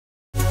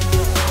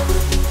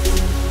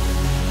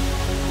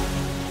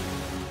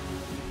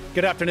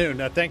Good afternoon.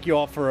 Thank you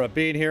all for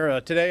being here.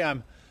 Today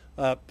I'm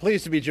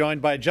pleased to be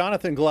joined by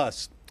Jonathan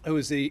Gluss, who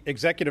is the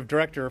Executive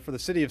Director for the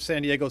City of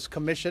San Diego's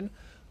Commission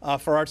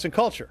for Arts and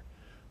Culture.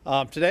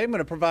 Today I'm going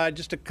to provide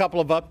just a couple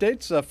of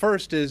updates.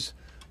 First is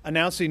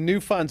announcing new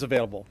funds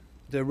available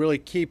to really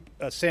keep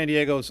San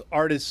Diego's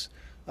artists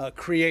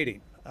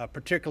creating,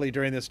 particularly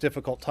during this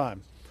difficult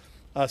time.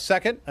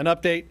 Second, an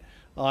update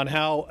on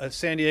how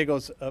San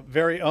Diego's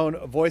very own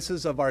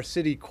Voices of Our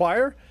City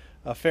Choir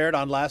fared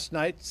on last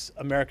night's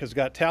America's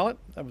Got Talent.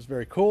 That was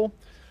very cool.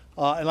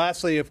 And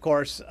lastly, of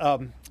course,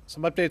 some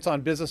updates on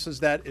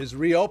businesses that is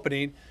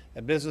reopening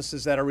and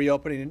businesses that are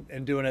reopening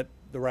and doing it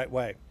the right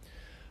way.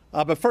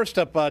 But first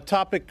up,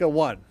 topic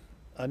one,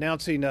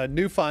 announcing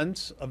new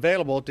funds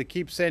available to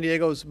keep San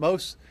Diego's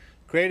most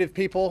creative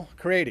people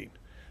creating.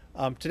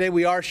 Today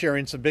we are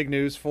sharing some big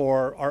news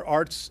for our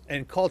arts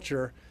and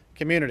culture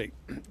community.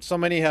 So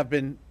many have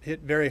been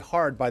hit very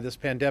hard by this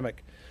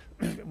pandemic.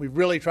 We've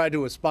really tried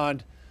to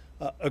respond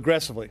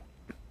aggressively.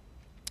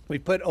 We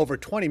put over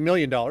 $20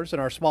 million in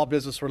our Small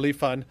Business Relief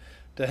Fund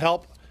to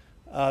help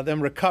them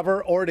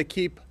recover or to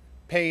keep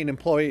paying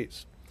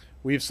employees.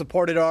 We've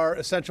supported our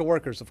essential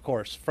workers, of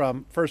course,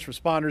 from first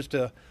responders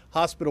to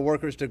hospital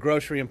workers to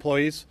grocery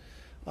employees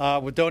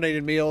with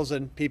donated meals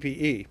and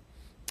PPE.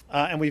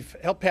 And we've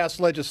helped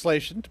pass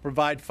legislation to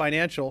provide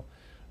financial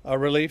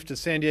relief to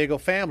San Diego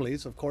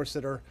families, of course,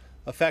 that are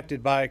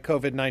affected by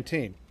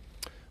COVID-19.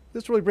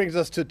 This really brings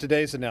us to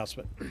today's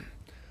announcement.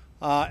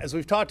 As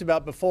we've talked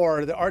about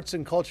before, the arts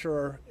and culture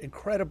are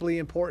incredibly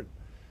important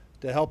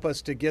to help us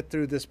to get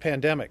through this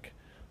pandemic.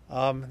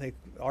 The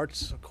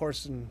arts, of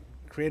course, and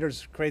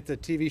creators create the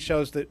TV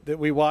shows that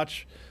we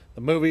watch,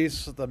 the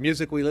movies, the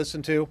music we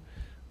listen to,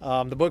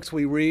 the books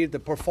we read, the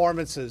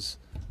performances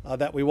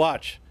that we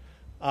watch.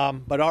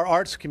 But our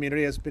arts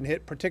community has been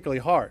hit particularly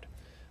hard.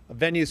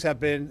 Venues have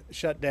been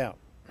shut down.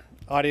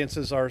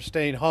 Audiences are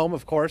staying home,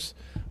 of course,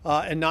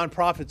 and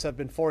nonprofits have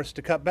been forced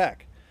to cut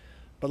back.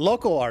 But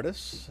local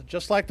artists,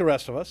 just like the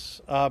rest of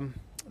us,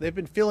 they've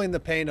been feeling the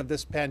pain of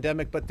this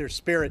pandemic, but their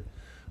spirit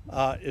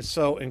is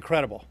so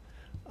incredible.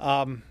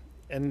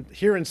 And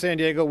here in San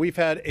Diego, we've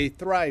had a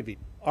thriving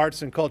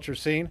arts and culture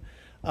scene,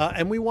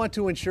 and we want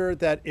to ensure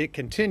that it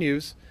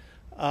continues,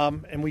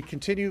 and we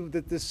continue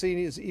that this scene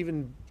is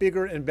even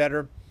bigger and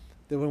better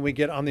than when we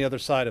get on the other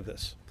side of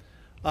this.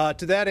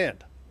 To that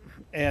end,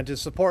 and to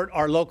support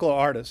our local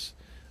artists,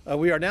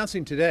 we are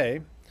announcing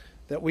today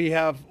that we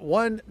have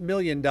 $1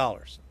 million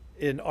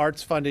in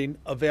arts funding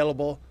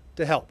available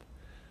to help.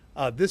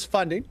 This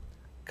funding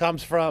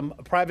comes from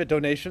private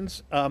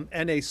donations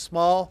and a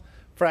small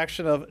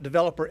fraction of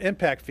developer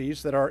impact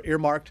fees that are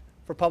earmarked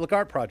for public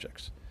art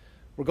projects.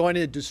 We're going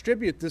to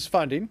distribute this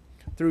funding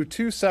through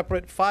two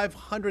separate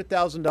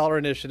 $500,000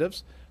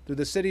 initiatives through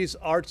the city's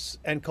Arts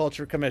and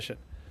Culture Commission.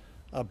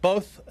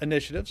 Both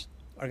initiatives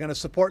are going to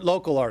support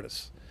local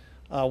artists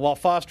while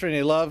fostering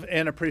a love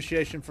and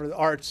appreciation for the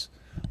arts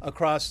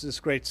across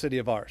this great city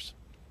of ours.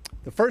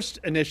 The first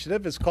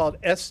initiative is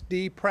called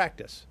SD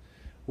Practice,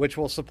 which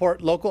will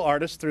support local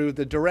artists through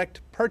the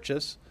direct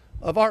purchase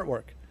of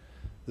artwork.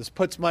 This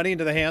puts money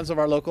into the hands of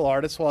our local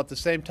artists while at the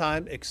same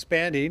time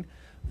expanding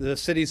the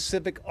city's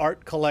Civic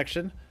Art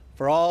Collection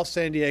for all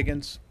San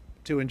Diegans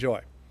to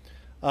enjoy.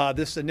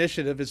 This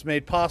initiative is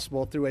made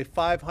possible through a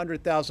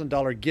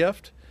 $500,000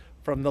 gift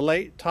from the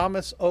late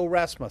Thomas O.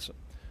 Rasmussen,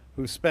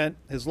 who spent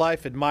his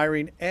life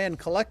admiring and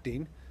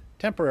collecting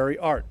temporary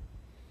art.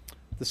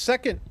 The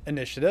second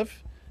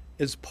initiative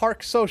is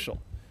Park Social,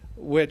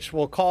 which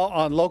will call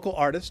on local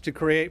artists to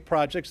create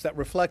projects that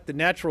reflect the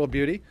natural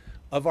beauty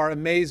of our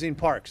amazing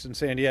parks in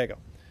San Diego.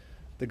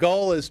 The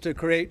goal is to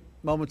create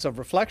moments of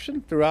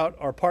reflection throughout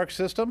our park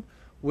system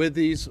with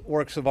these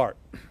works of art.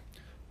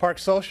 Park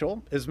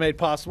Social is made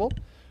possible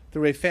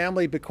through a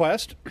family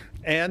bequest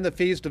and the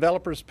fees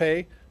developers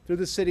pay through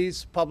the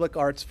city's Public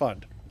Arts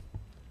Fund.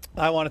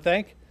 I want to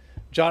thank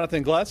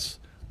Jonathan Gluss,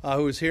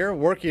 who is here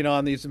working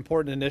on these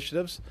important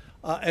initiatives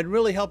and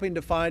really helping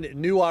to find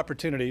new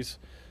opportunities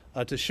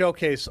to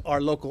showcase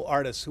our local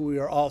artists, who we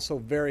are also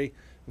very,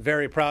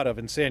 very proud of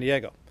in San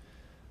Diego.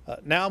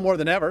 Now more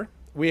than ever,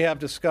 we have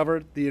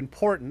discovered the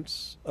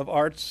importance of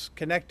arts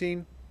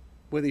connecting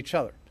with each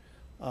other,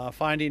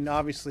 finding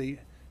obviously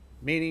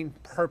meaning,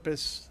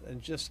 purpose,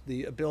 and just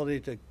the ability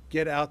to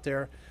get out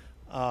there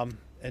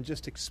and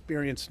just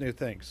experience new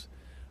things.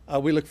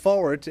 We look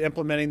forward to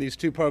implementing these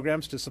two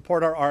programs to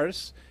support our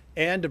artists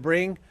and to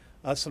bring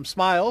some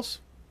smiles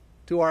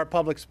to our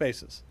public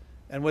spaces.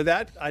 And with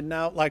that, I'd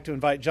now like to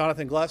invite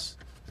Jonathan Gluss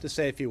to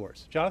say a few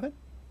words. Jonathan?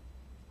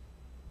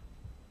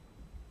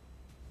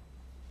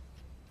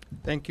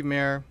 Thank you,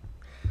 Mayor.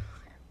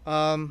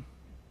 So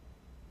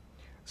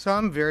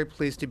I'm very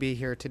pleased to be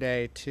here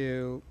today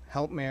to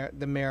help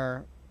the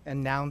Mayor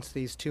announce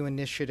these two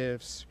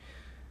initiatives.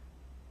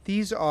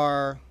 These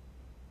are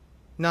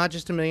not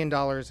just $1 million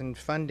in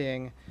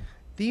funding.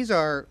 These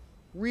are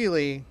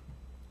really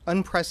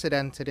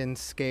unprecedented in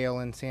scale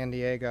in San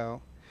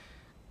Diego.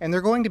 And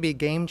they're going to be a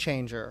game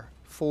changer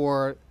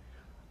for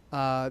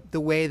the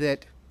way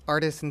that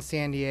artists in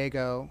San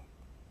Diego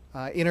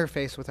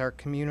interface with our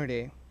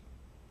community.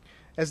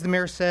 As the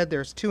mayor said,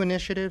 there's two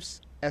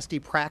initiatives,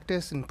 SD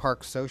Practice and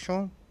Park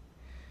Social.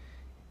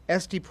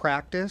 SD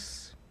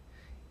Practice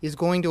is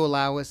going to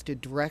allow us to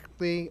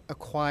directly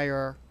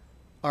acquire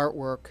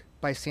artwork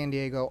by San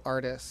Diego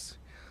artists.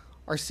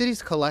 Our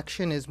city's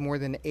collection is more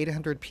than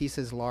 800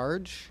 pieces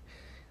large.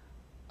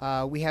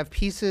 We have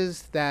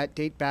pieces that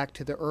date back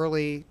to the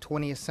early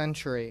 20th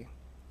century.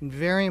 And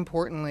very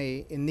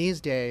importantly, in these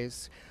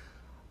days,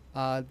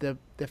 the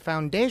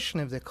foundation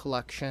of the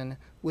collection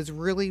was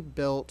really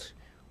built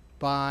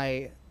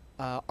by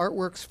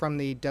artworks from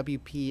the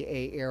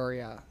WPA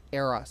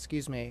era,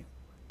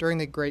 during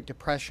the Great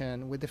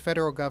Depression, when the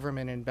federal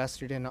government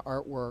invested in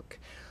artwork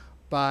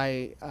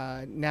by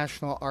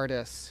national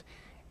artists.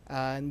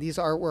 And these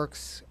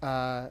artworks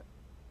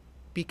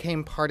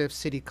became part of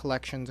city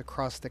collections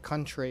across the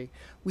country.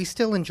 We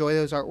still enjoy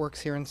those artworks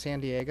here in San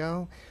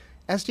Diego.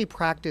 SD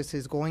Practice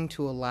is going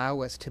to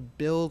allow us to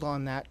build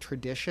on that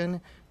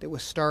tradition that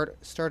was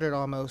started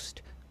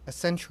almost a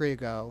century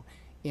ago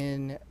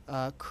in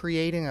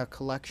creating a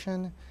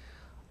collection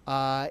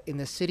in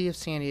the city of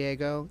San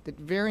Diego that,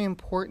 very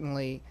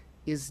importantly,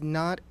 is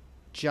not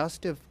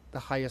just of the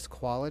highest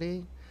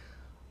quality,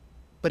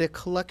 but a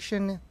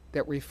collection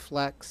that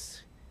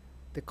reflects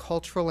the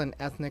cultural and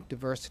ethnic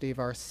diversity of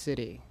our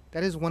city.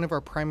 That is one of our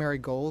primary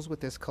goals with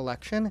this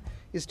collection,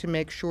 is to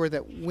make sure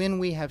that when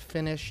we have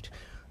finished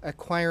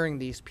acquiring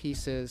these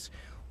pieces,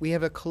 we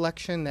have a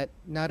collection that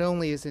not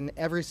only is in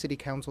every city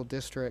council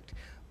district,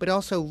 but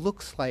also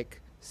looks like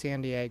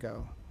San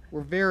Diego.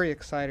 We're very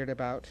excited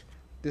about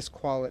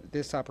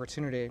this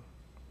opportunity.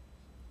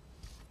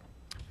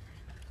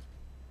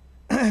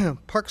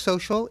 Park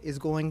Social is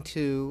going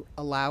to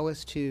allow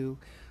us to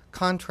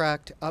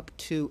contract up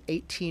to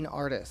 18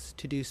 artists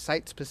to do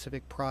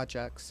site-specific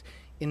projects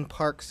in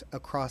parks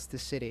across the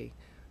city.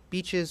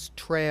 Beaches,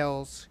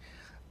 trails,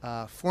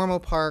 formal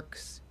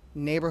parks,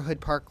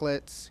 neighborhood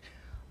parklets.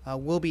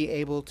 We'll be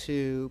able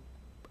to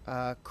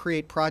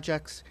create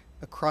projects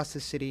across the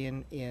city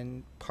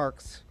in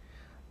parks,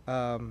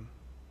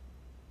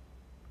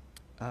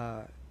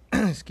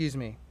 excuse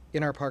me,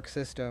 in our park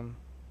system.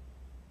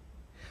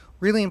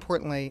 Really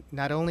importantly,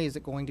 not only is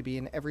it going to be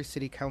in every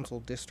city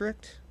council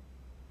district,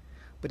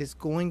 but it's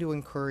going to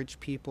encourage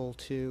people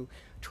to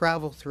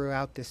travel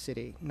throughout the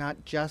city,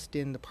 not just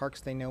in the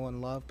parks they know and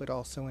love, but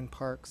also in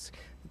parks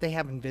that they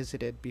haven't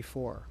visited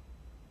before.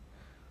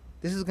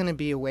 This is going to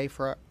be a way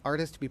for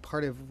artists to be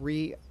part of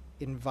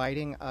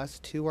re-inviting us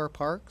to our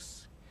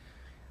parks,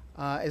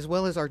 as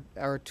well as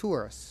our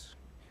tourists.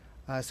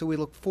 So we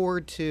look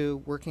forward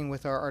to working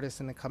with our artists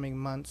in the coming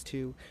months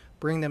to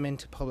bring them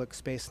into public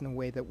space in a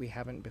way that we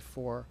haven't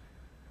before.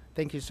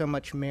 Thank you so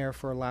much, Mayor,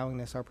 for allowing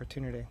this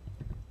opportunity.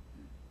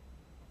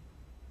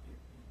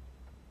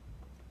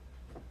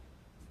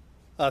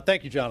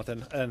 Thank you,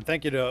 Jonathan, and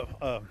thank you to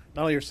not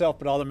only yourself,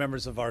 but all the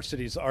members of our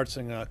city's arts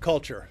and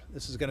culture.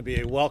 This is going to be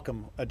a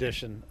welcome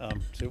addition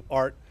to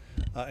art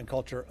and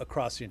culture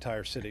across the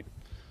entire city.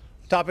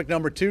 Topic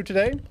number 2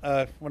 today,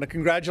 I want to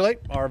congratulate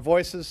our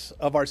voices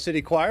of our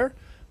city choir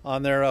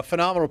on their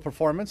phenomenal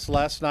performance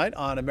last night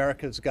on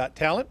America's Got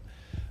Talent.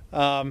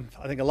 I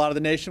think a lot of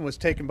the nation was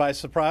taken by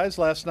surprise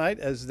last night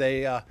as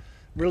they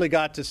really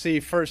got to see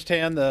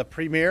firsthand the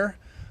premiere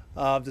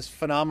of this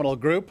phenomenal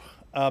group.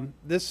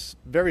 This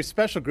very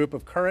special group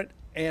of current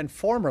and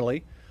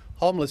formerly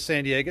homeless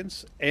San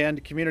Diegans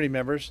and community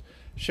members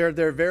shared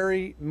their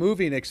very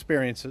moving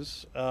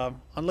experiences on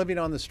living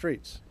on the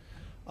streets.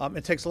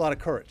 It takes a lot of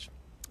courage.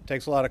 It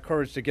takes a lot of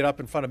courage to get up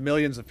in front of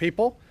millions of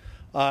people,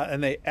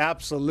 and they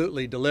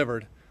absolutely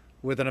delivered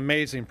with an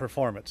amazing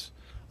performance.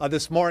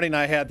 This morning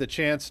I had the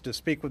chance to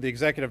speak with the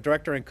executive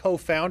director and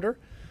co-founder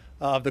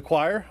of the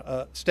choir,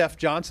 Steph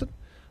Johnson,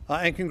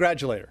 and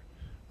congratulate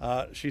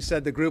her. She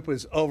said the group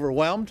was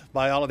overwhelmed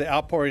by all of the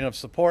outpouring of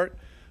support,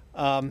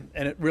 and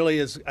it really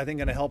is, I think,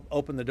 going to help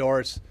open the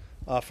doors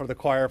for the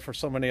choir for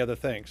so many other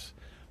things.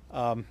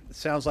 It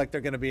sounds like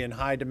they're going to be in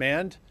high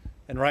demand,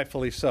 and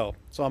rightfully so.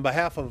 So on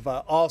behalf of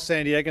all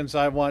San Diegans,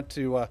 I want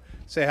to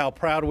say how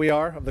proud we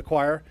are of the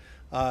choir,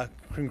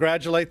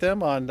 congratulate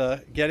them on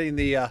getting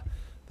the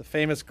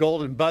famous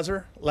golden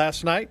buzzer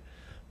last night,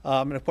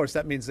 and of course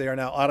that means they are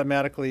now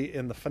automatically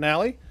in the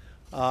finale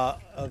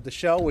of the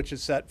show, which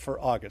is set for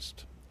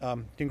August.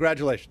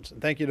 Congratulations,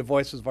 and thank you to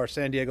Voices of our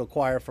San Diego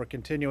Choir for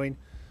continuing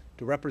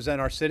to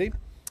represent our city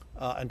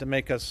and to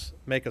make us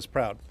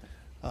proud.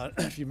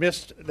 If you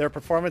missed their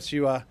performance,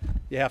 you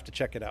have to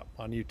check it out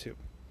on YouTube.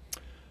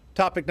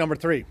 Topic number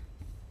 3,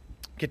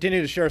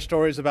 continue to share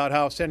stories about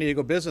how San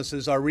Diego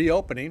businesses are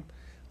reopening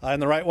in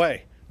the right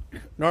way.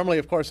 Normally,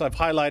 of course, I've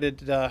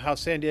highlighted how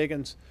San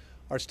Diegans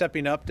are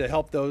stepping up to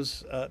help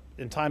those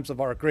in times of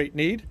our great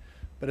need.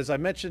 But as I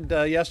mentioned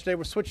yesterday,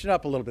 we're switching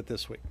up a little bit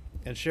this week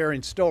and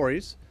sharing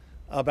stories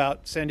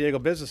about San Diego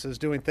businesses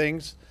doing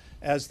things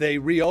as they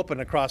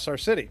reopen across our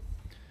city.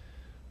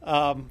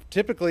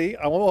 Typically,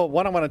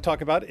 what I want to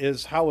talk about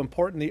is how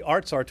important the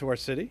arts are to our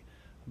city,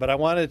 but I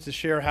wanted to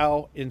share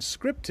how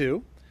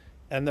Inscriptu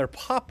and their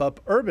pop-up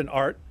urban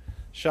art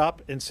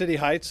shop in City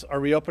Heights are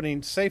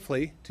reopening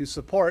safely to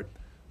support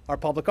our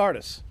public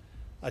artists.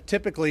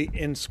 Typically,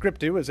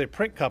 Inscriptu is a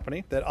print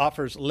company that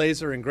offers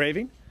laser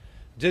engraving,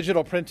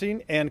 digital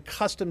printing, and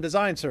custom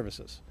design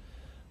services.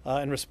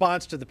 In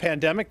response to the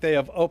pandemic, they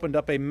have opened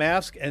up a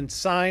mask and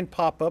sign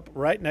pop-up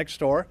right next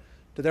door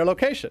to their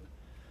location.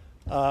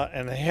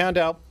 And they hand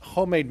out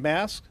homemade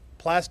masks,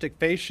 plastic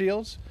face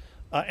shields,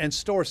 and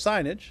store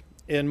signage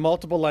in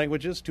multiple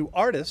languages to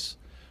artists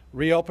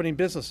reopening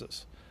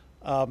businesses,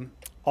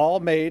 all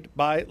made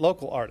by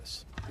local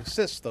artists.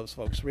 Assist those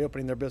folks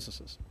reopening their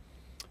businesses.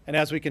 And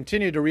as we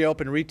continue to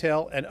reopen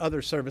retail and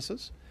other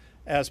services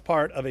as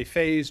part of a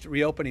phased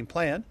reopening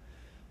plan,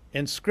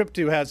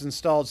 Inscriptu has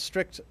installed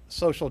strict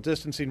social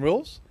distancing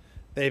rules.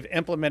 They've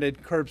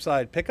implemented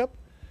curbside pickup.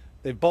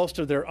 They've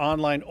bolstered their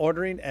online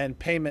ordering and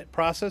payment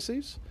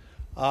processes,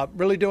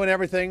 really doing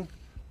everything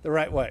the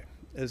right way.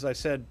 As I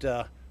said,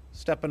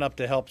 stepping up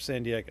to help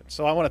San Diego.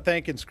 So I want to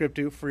thank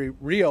Inscriptu for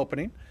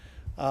reopening,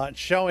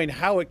 showing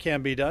how it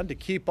can be done to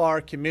keep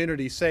our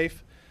community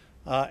safe,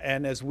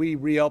 and as we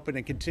reopen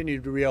and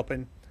continue to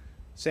reopen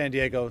San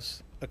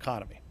Diego's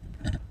economy.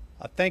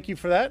 Thank you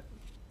for that.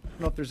 I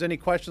don't know if there's any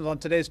questions on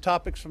today's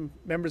topics from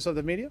members of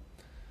the media.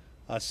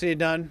 Seeing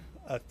none,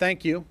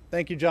 thank you.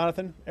 Thank you,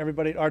 Jonathan,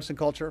 everybody at Arts and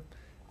Culture,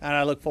 and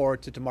I look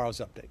forward to tomorrow's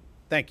update.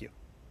 Thank you.